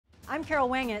I'm Carol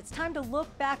Wang, and it's time to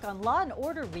look back on Law and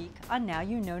Order Week on Now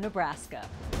You Know Nebraska.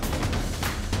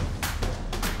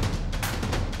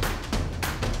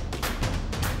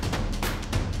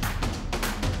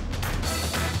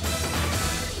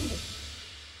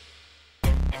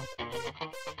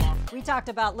 We talked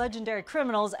about legendary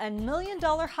criminals and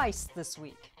million-dollar heists this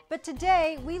week. But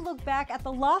today, we look back at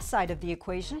the law side of the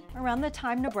equation around the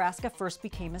time Nebraska first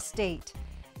became a state.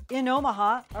 In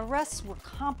Omaha, arrests were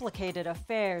complicated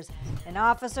affairs. An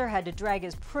officer had to drag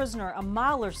his prisoner a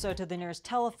mile or so to the nearest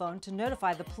telephone to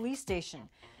notify the police station.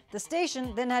 The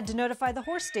station then had to notify the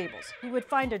horse stables, who would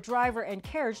find a driver and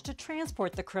carriage to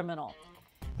transport the criminal.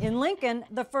 In Lincoln,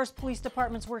 the first police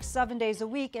departments worked 7 days a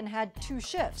week and had 2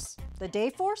 shifts, the day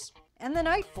force and the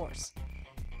night force.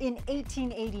 In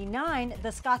 1889, the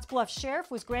Scottsbluff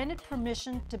sheriff was granted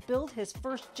permission to build his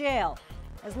first jail,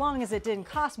 as long as it didn't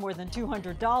cost more than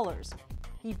 $200.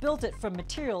 He built it from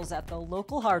materials at the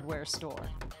local hardware store.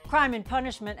 Crime and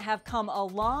punishment have come a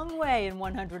long way in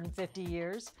 150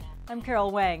 years. I'm Carol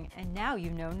Wang, and now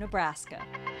you know Nebraska.